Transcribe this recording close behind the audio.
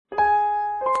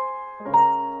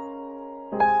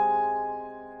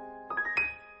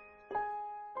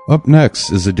Up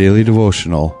next is a daily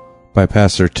devotional by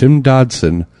Pastor Tim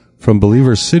Dodson from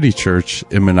Believer City Church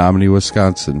in Menominee,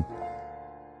 Wisconsin.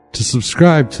 To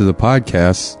subscribe to the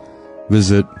podcast,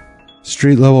 visit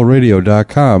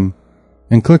streetlevelradio.com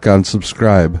and click on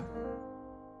subscribe.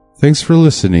 Thanks for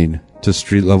listening to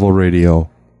Street Level Radio.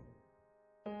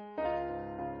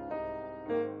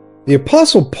 The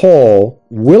Apostle Paul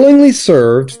willingly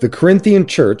served the Corinthian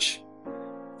church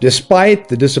despite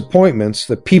the disappointments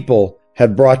the people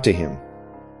had brought to him.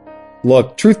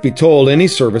 Look, truth be told, any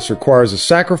service requires a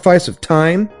sacrifice of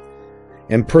time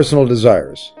and personal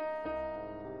desires.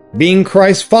 Being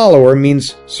Christ's follower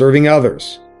means serving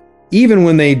others, even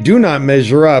when they do not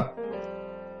measure up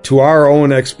to our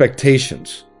own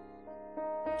expectations.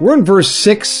 We're in verse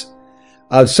 6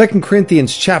 of 2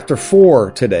 Corinthians chapter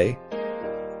 4 today,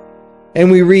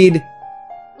 and we read,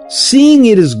 "Seeing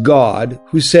it is God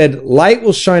who said, 'Light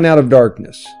will shine out of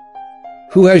darkness,'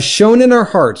 who has shown in our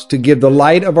hearts to give the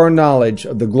light of our knowledge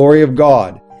of the glory of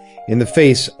God in the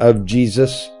face of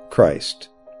Jesus Christ."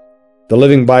 The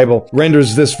Living Bible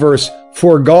renders this verse,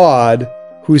 "For God,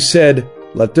 who said,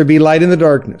 'Let there be light in the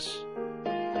darkness,'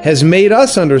 has made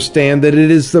us understand that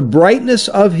it is the brightness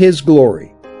of His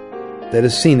glory that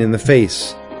is seen in the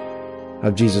face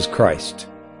of Jesus Christ."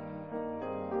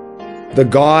 The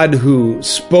God who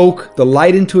spoke the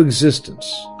light into existence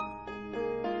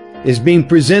is being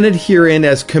presented herein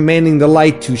as commanding the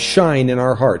light to shine in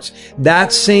our hearts.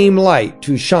 That same light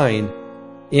to shine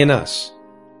in us.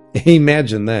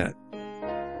 Imagine that.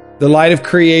 The light of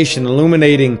creation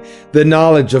illuminating the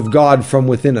knowledge of God from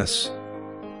within us.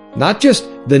 Not just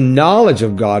the knowledge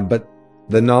of God, but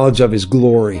the knowledge of His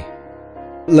glory.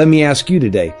 Let me ask you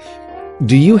today,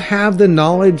 do you have the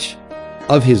knowledge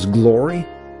of His glory?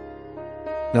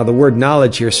 Now, the word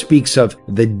knowledge here speaks of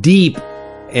the deep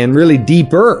and really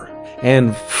deeper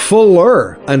and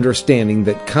fuller understanding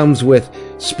that comes with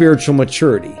spiritual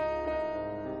maturity.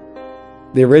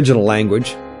 The original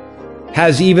language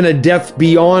has even a depth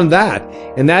beyond that,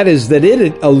 and that is that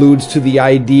it alludes to the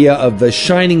idea of the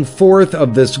shining forth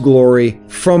of this glory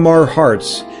from our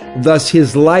hearts. Thus,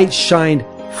 His light shined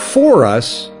for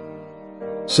us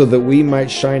so that we might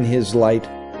shine His light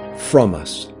from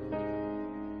us.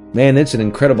 Man, it's an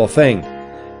incredible thing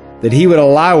that He would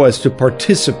allow us to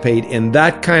participate in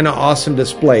that kind of awesome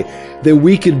display, that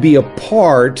we could be a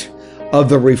part of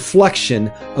the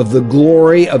reflection of the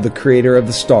glory of the Creator of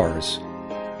the stars.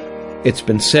 It's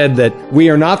been said that we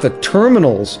are not the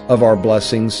terminals of our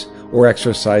blessings or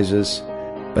exercises,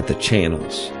 but the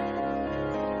channels.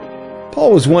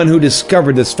 Paul was one who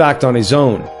discovered this fact on his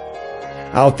own.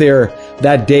 Out there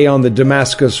that day on the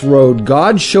Damascus road,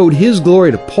 God showed His glory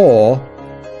to Paul,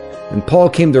 and Paul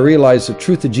came to realize the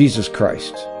truth of Jesus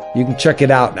Christ. You can check it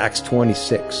out in Acts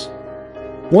 26.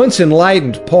 Once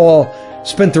enlightened, Paul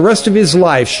spent the rest of his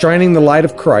life shining the light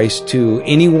of Christ to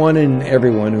anyone and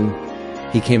everyone who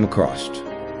he came across.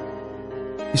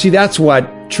 You see, that's what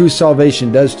true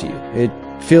salvation does to you. It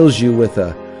fills you with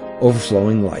an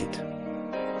overflowing light.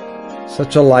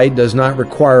 Such a light does not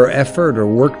require effort or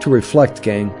work to reflect,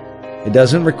 gang. It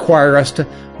doesn't require us to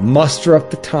muster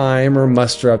up the time or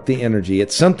muster up the energy.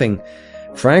 It's something,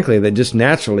 frankly, that just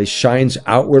naturally shines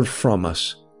outward from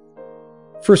us.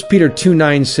 1 Peter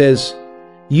 2:9 says,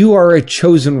 "You are a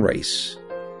chosen race,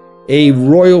 a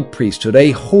royal priesthood,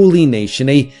 a holy nation,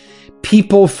 a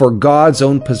people for God's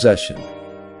own possession,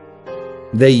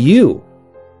 that you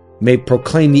may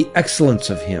proclaim the excellence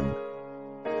of Him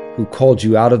who called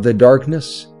you out of the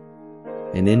darkness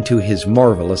and into His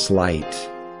marvelous light."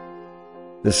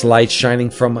 This light shining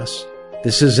from us,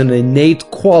 this is an innate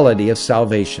quality of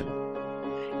salvation.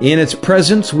 In its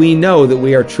presence, we know that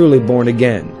we are truly born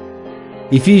again.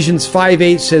 Ephesians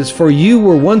 5:8 says, "For you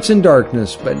were once in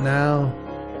darkness, but now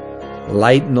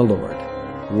light in the Lord.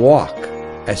 Walk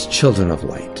as children of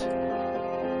light."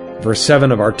 Verse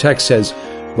 7 of our text says,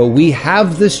 "But we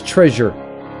have this treasure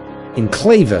in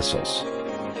clay vessels,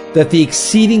 that the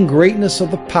exceeding greatness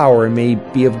of the power may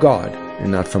be of God,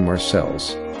 and not from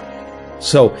ourselves."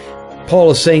 So,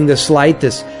 Paul is saying this light,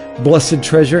 this blessed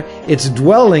treasure, it's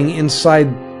dwelling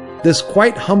inside this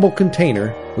quite humble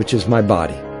container, which is my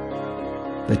body.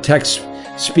 The text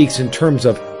speaks in terms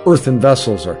of earthen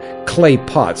vessels or clay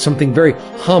pots, something very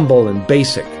humble and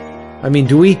basic. I mean,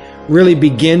 do we really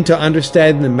begin to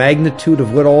understand the magnitude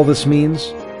of what all this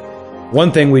means?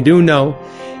 One thing we do know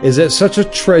is that such a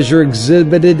treasure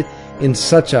exhibited in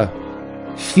such a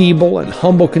feeble and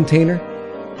humble container,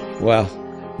 well,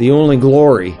 the only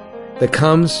glory that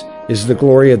comes is the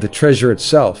glory of the treasure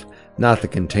itself, not the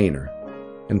container.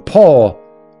 And Paul,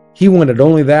 he wanted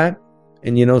only that,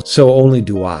 and so only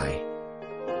do I.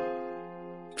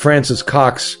 Francis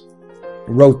Cox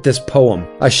wrote this poem.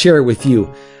 I share it with you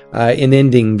in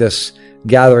ending this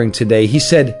gathering today. He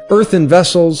said, "Earthen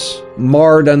vessels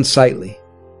marred unsightly,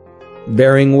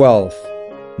 bearing wealth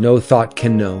no thought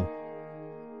can know.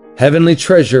 Heavenly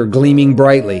treasure gleaming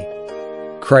brightly,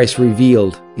 Christ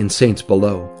revealed in saints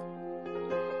below.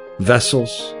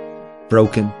 Vessels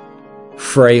broken,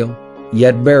 frail,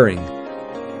 yet bearing,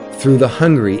 through the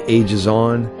hungry ages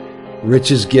on,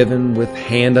 riches given with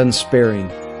hand unsparing,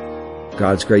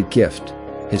 God's great gift,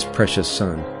 His precious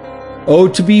Son. Oh,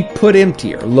 to be put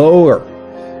emptier, lower,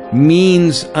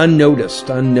 means unnoticed,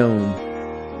 unknown,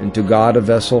 and to God a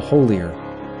vessel holier,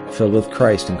 filled with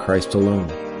Christ and Christ alone.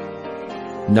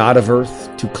 Not of earth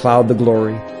to cloud the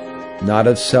glory, not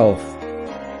of self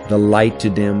the light to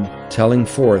dim, telling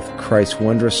forth Christ's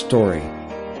wondrous story,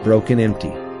 broken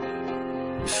empty,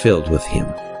 filled with Him."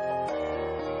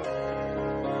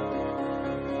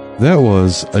 That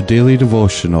was a daily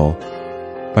devotional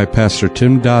by Pastor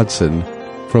Tim Dodson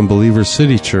from Believer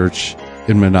City Church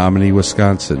in Menominee,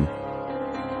 Wisconsin.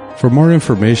 For more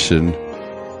information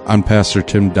on Pastor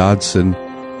Tim Dodson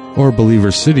or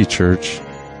Believer City Church,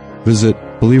 visit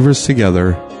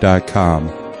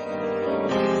believerstogether.com.